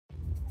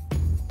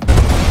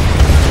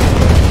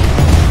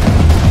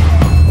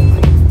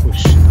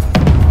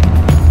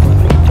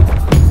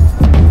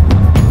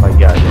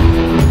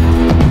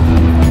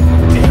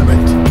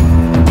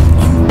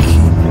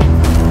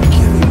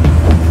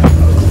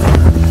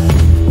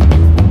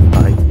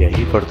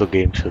पर तो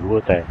गेम शुरू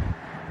होता है।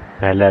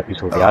 पहला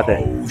एपिसोड याद है?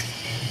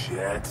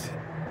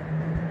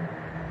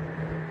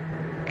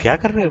 क्या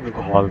कर रहे हो मेरे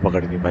को हवा में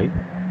पकड़ के भाई?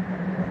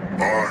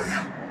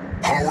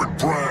 Howard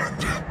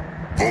Brand,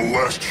 the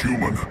last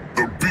human,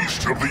 the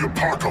beast of the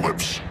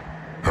apocalypse,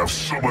 have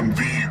summoned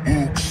thee,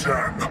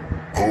 Ugh-san,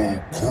 oh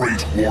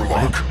great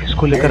warlock,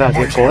 इसको लेकर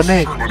आगे कौन है?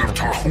 servant of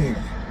Tahum,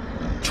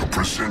 to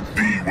present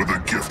thee with a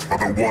gift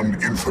for the one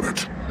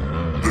infinite.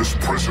 This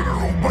prisoner,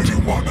 almighty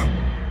one,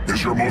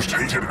 is your most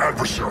hated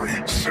adversary,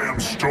 Sam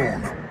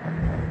Stone.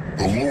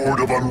 The Lord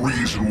of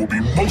Unreason will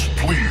be most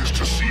pleased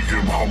to see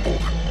him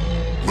humbled.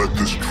 Let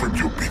this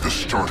tribute be the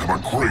start of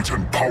a great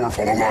and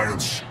powerful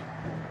alliance.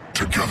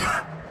 Together,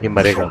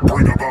 we shall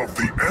bring about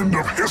the end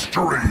of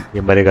history.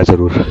 ये मरेगा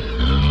जरूर।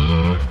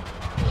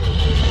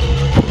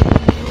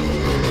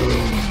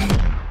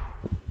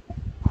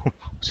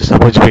 उसे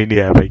समझ में ही नहीं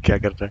आया भाई क्या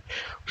कर रहा है।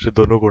 उसे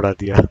दोनों को उड़ा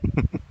दिया।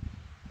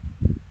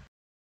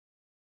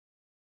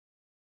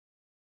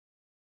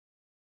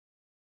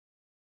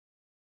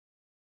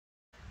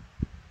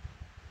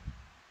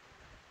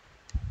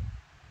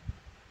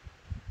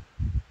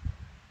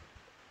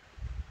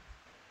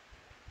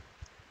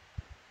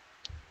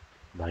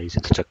 भाई से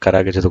तो चक्कर आ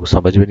गए, तो कुछ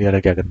समझ में नहीं आ रहा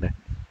क्या करना है।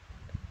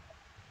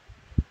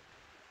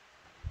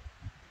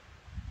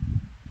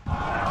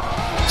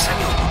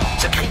 Samuel,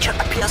 the creature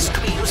appears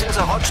to be using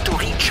the rods to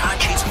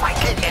recharge his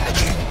vital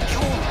energy.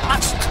 You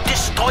must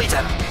destroy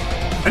them.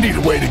 I need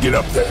a way to get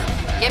up there.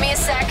 Give me a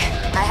sec.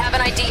 I have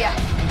an idea.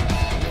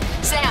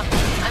 Sam,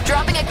 I'm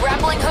dropping a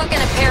grappling hook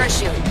and a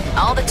parachute.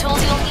 All the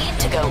tools you'll need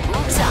to go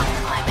oops-on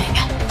climbing.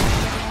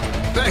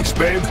 Thanks,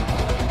 babe.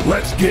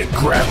 Let's get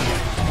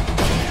grappling.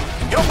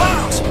 Yo,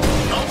 boss!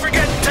 Don't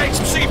forget to take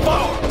some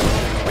C4.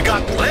 We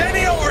got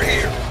plenty over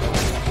here.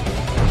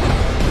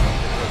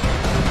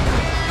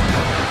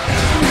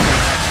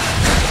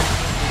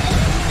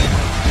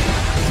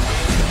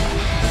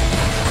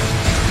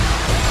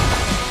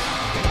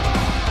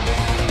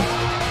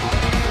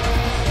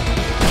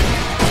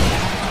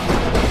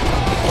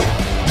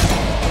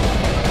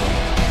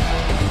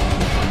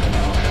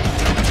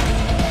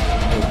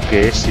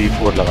 Okay,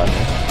 C4 लगाते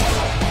हैं।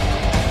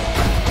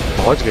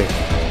 पहुंच गए।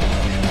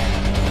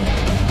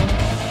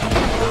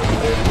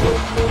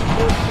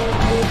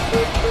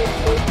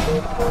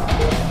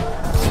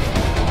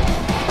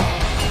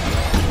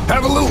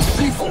 Have a little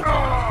C4.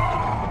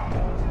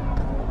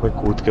 कोई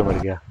कूद के मर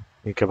गया।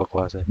 ये क्या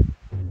बकवास है?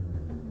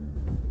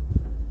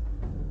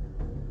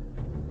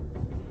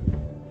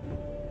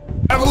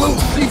 Have a little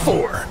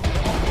C4.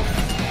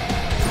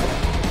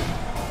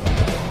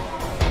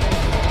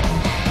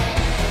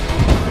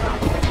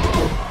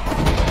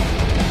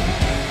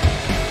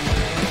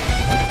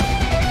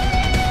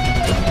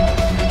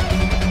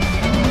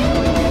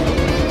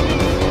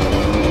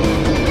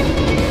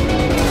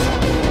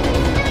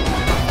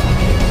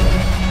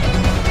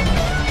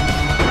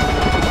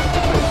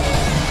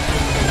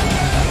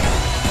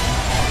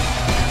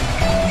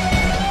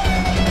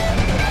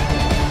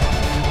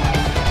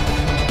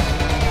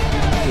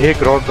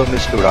 एक रॉड तो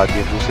मिस उड़ा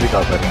दी, दूसरी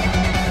कहाँ पर है?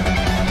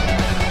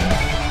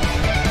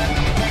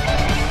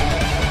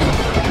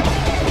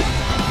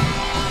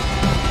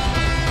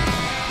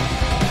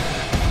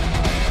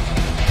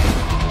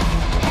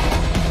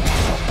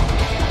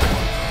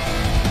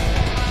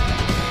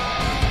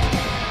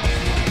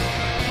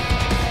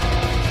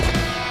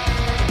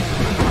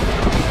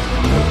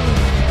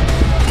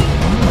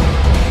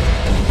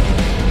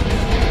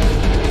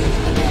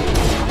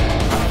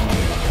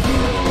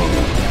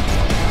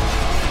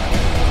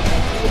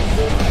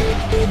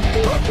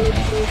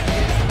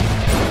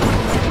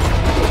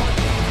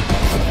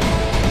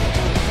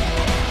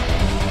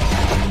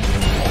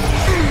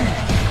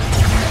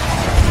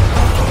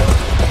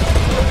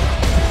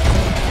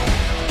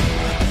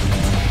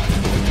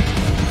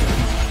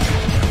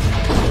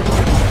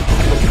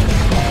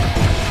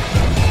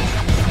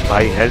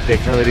 भाई हेल्थ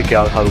देखना मेरी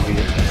क्या हाल हुई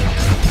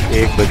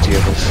है। एक बची है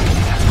बस।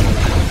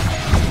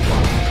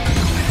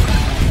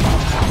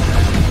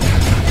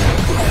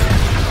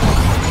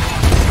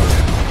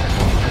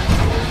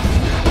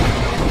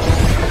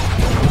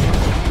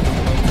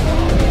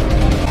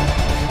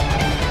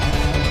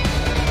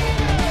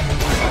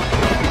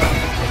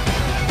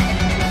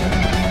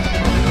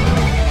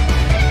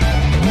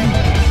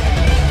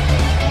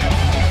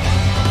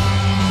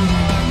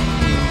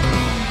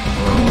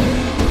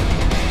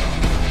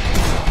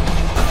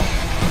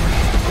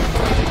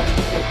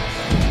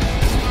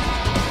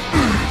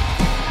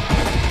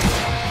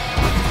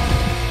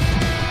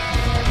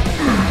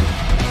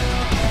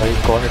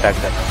 कौन अटैक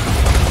कर रहा है?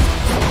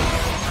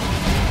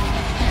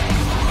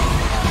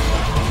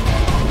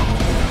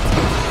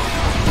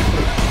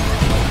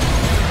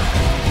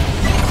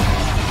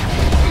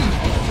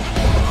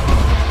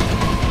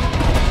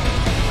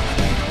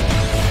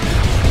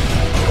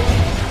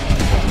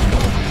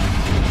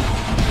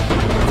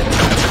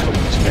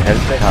 इसमें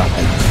हेल्थ है, हाँ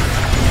है।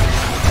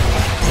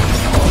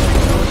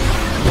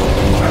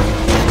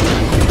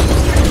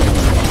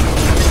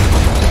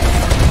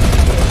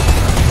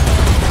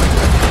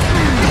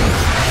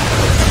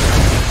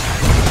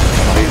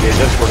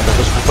 लेजर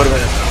ऊपर में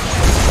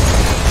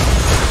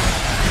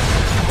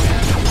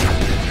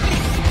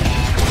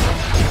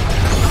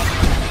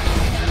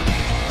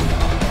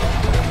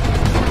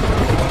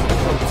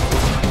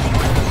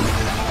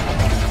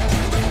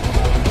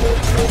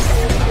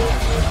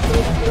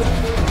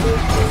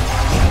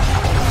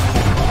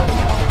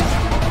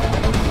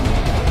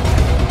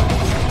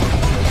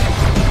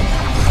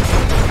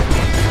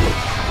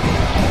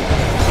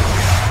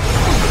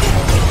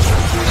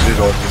दूसरी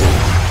रोड में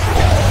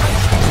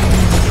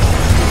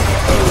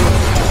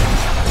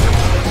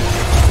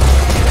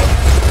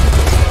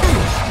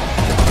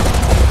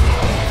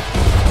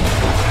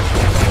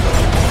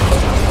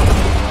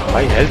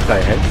भाई हेल्थ का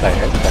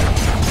है।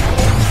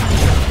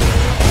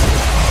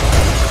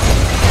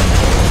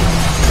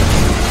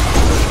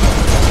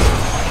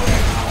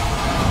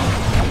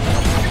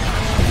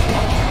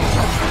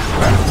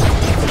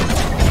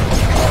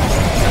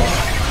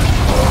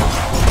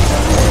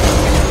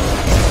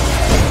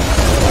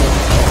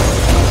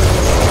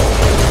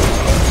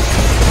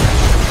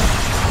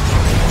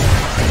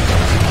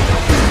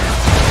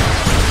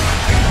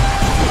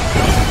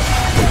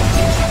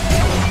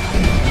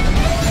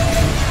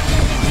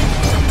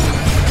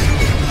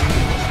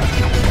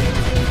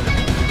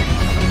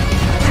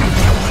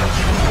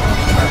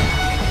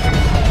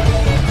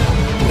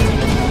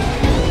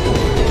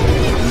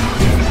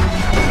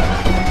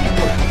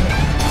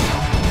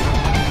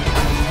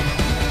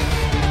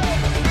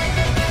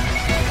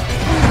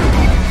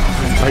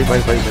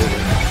 भाई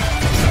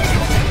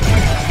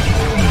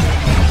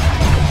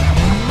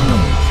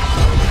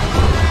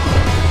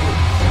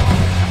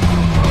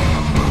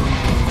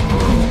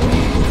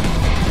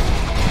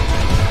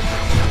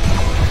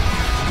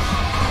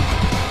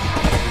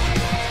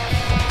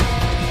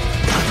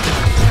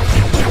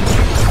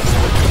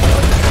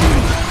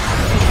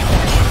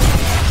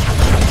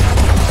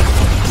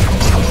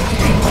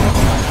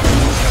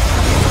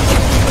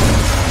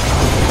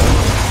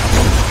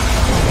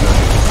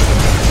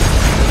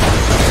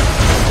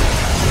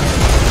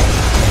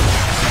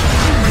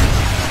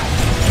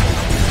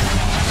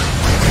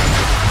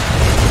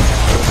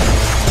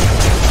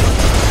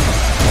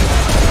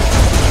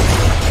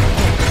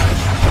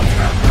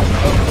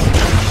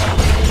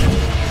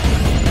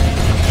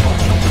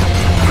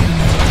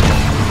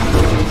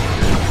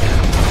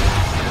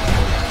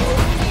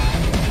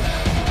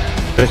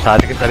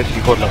सारे के सारे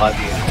C4 लगा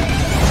दिए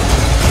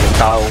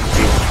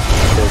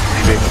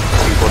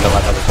C4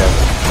 लगाना बचा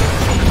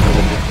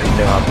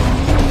है वहाँ पे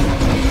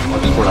और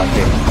इसको उड़ाते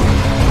हैं।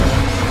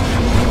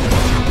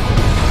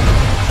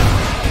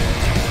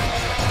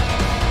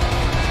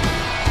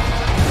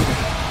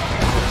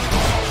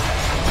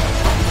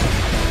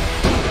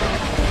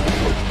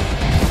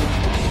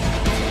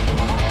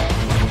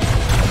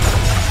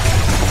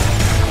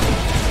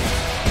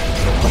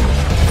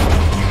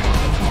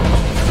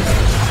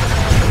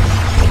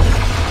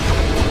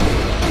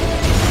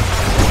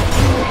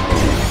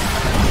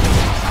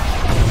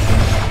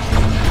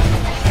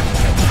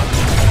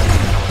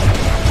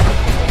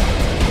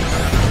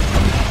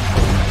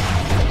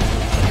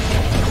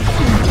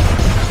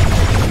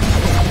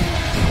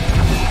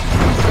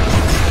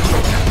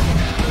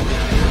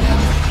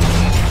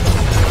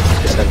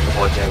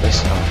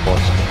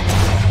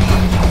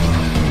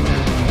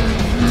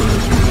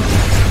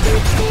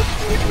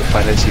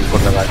 फाइनल C4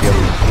 लगा दिया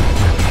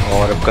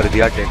और अब कर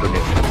दिया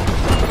डेटोनेट,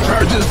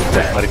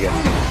 मर गया।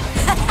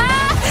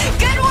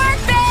 Good work,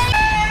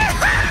 babe!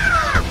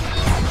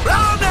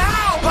 Oh no,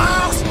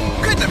 boss!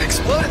 Couldn't have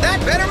exploded that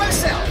better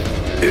myself.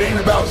 It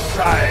ain't about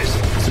size,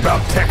 it's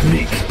about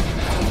technique.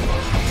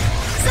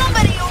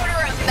 Somebody order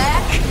a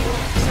mech.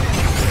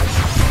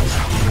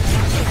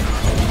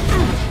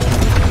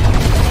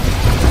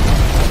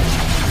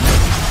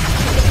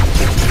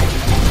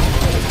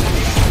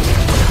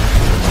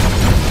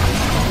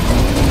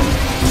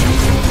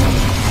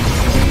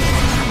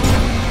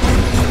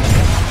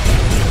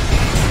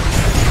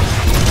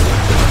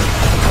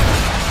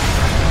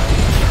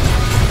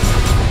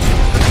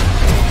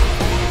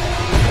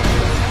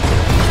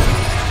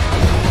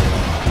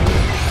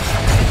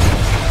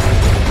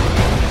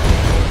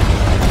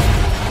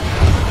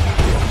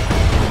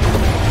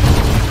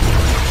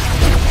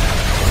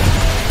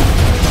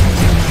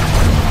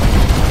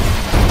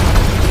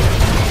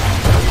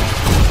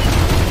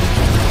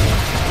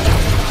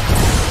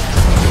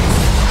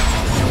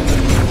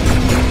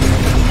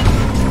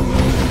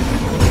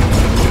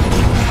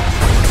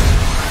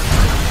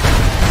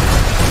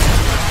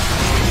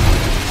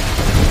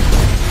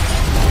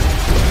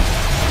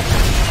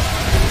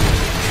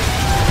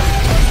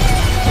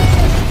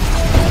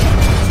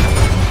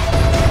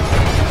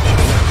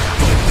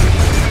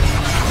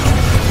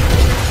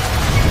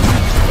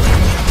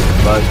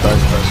 बस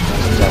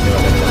जाने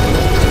वाला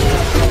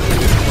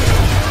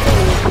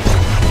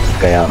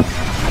गया।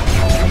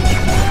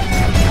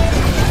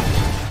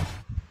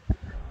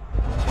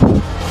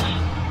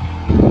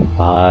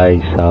 भाई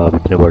साहब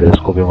इतने बड़े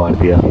उसको भी मार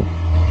दिया।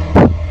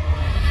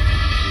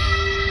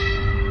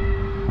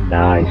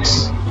 Nice.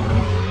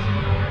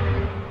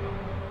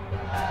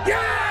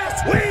 Yes,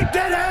 we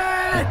did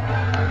it!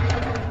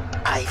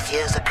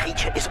 the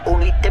creature is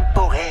only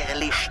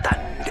temporarily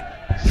stunned.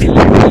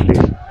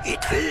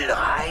 It will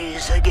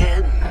rise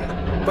again.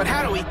 But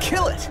how do we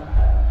kill it?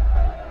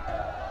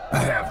 I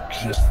have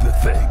just the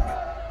thing.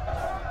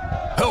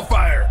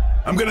 Hellfire!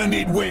 I'm gonna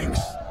need wings.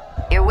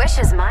 Your wish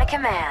is my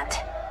command.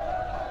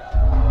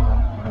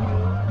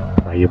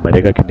 ये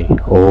मरेगा कि नहीं?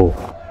 Oh.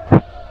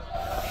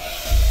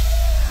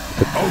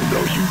 Oh no,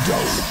 you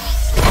don't.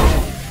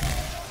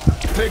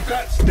 Take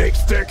that, snake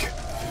stick.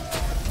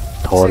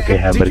 Thor के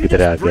hammer की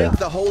तरह आ गया.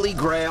 The Holy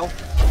Grail.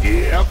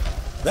 Yep.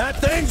 That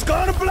thing's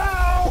gonna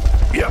blow.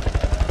 Yep.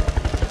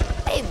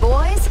 Hey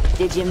boys,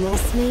 did you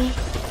miss me?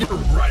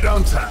 You're right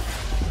on time.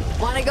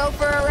 Wanna go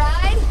for a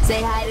ride?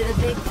 Say hi to the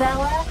big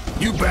fella?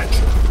 You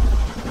bet.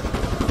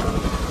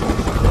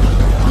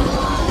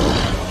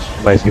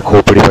 मैं इसकी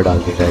खोपड़ी में डाल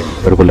देगा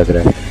मेरे को लग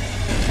रहा है.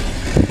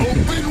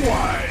 Open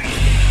wide.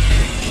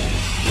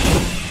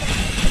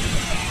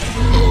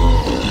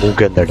 मुंह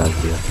के अंदर डाल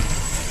दिया.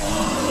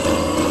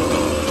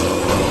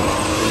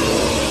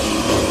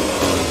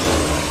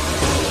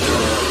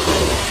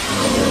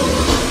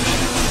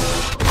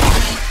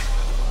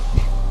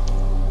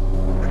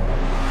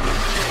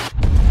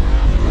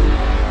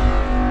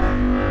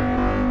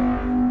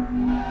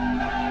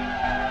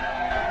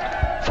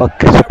 फक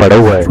कैसे पड़ा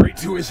हुआ है. Straight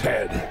to his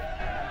head.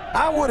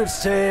 I would have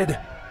said,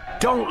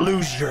 don't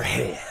lose your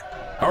head.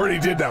 Already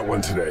did that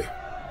one today.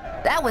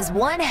 That was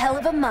one hell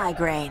of a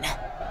migraine.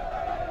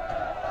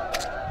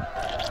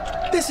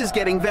 This is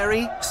getting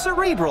very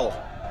cerebral.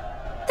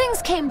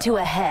 Things came to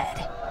a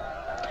head.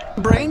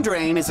 Brain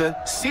drain is a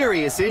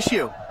serious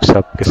issue.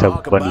 सब के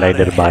सब one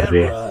liner मार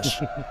रहे हैं.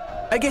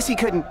 I guess he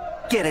couldn't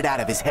get it out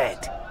of his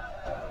head.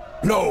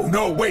 No,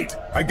 no, wait.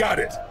 I got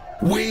it.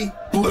 We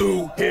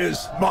blew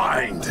his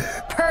mind.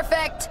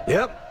 Perfect.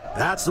 Yep,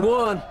 that's the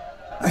one.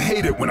 I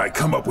hate it when I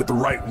come up with the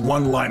right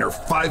one-liner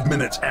 5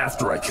 minutes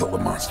after I kill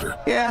the monster.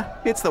 Yeah,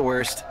 it's the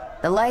worst.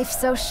 The life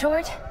so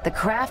short, the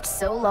craft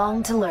so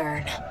long to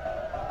learn.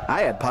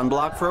 I had pun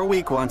block for a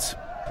week once.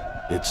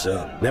 It's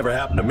never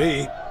happened to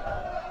me.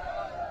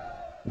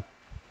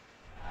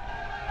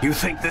 You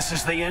think this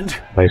is the end?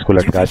 भाई इसको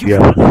लटका दिया.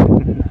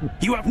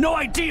 You have no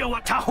idea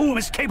what Tahum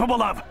is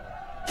capable of.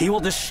 He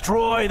will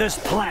destroy this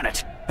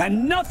planet,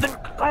 and nothing.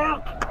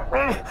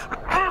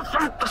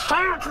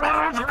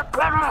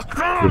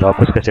 ये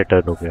वापस कैसे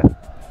turn हो गया?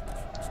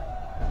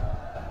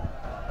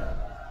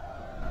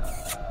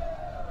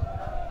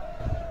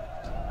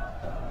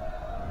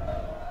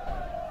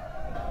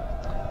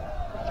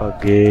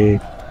 Fuck.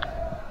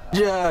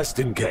 Just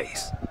in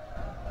case.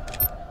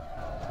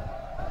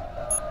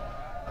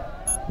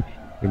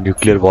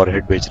 Nuclear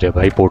warhead बेच रहे हैं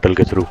भाई पोर्टल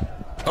के through.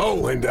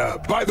 Oh, and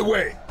by the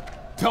way,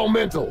 tell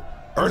Mental,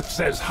 Earth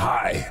says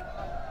hi.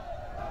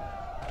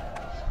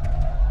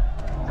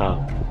 हाँ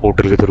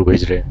पोर्टल के थ्रू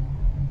भेज रहे हैं.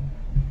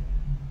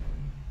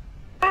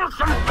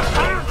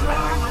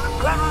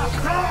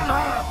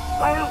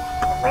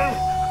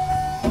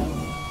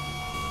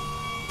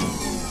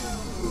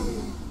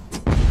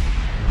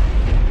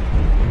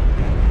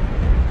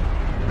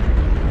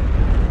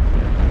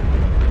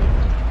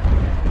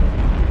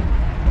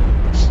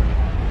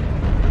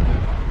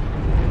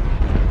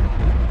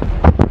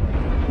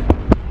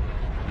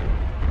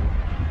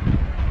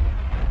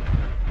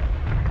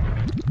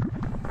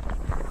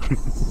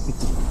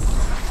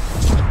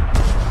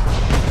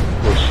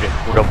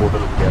 पूरा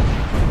पोर्टल हो गया.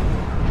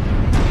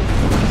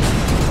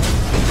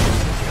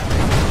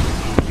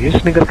 ये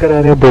निकल कर आ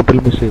रहे हैं बोतल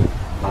में से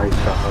भाई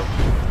साहब.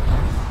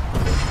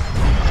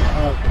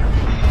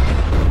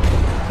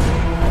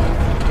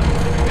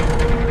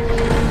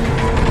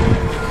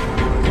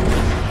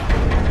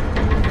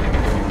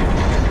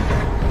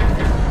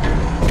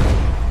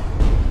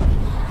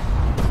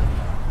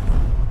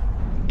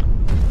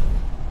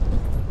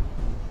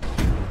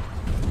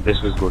 This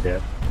was good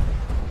यार.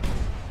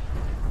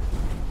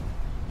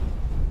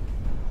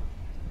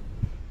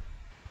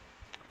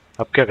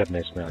 अब क्या करना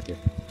है इसमें आगे?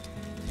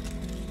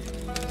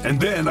 And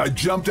then I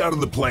jumped out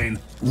of the plane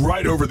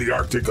right over the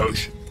Arctic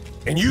Ocean.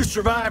 And you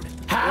survived?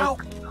 How?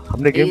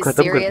 हमने Are गेम you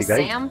खत्म कर दी serious,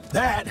 guys. Sam?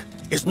 That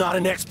is not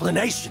an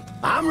explanation.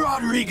 I'm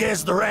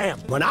Rodriguez the Ram.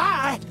 When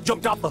I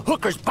jumped off the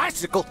hooker's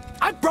bicycle,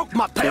 I broke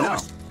my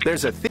pelvis.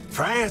 There's a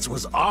France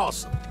was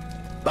awesome.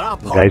 But I'm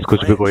part guys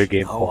कुछ भी कोई French.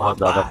 Game Oh, बहुत I'm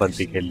ज्यादा biased. Fun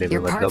थी खेलने में.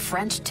 You're part मतलब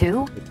French too?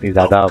 इतनी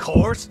ज्यादा Of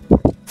course.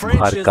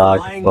 French her is the काट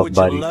language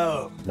बमबारी. of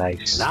love.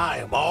 Nice. And I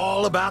am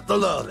all about the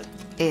loving.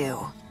 Ew.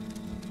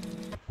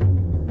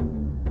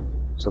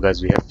 So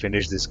guys, we have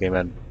finished this game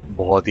and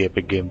बहुत ही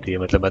epic game थी.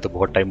 मतलब मैं तो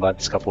बहुत टाइम बाद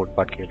इसका फोर्थ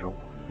पार्ट खेल रहा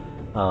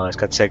हूँ.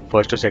 इसका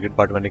फर्स्ट और सेकंड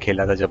पार्ट मैंने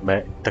खेला था जब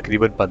मैं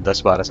तकरीबन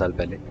 10-12 साल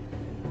पहले.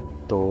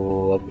 तो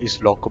अब इस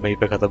व्लॉग को मैं यहीं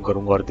पे ख़त्म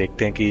करूँगा और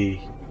देखते हैं कि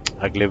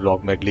अगले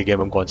व्लॉग में अगली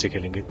गेम हम कौन सी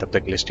खेलेंगे. तब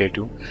तक के लिए stay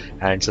tuned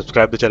and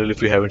subscribe the channel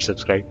if you haven't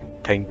subscribe.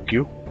 Thank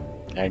you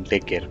and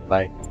take care.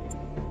 Bye.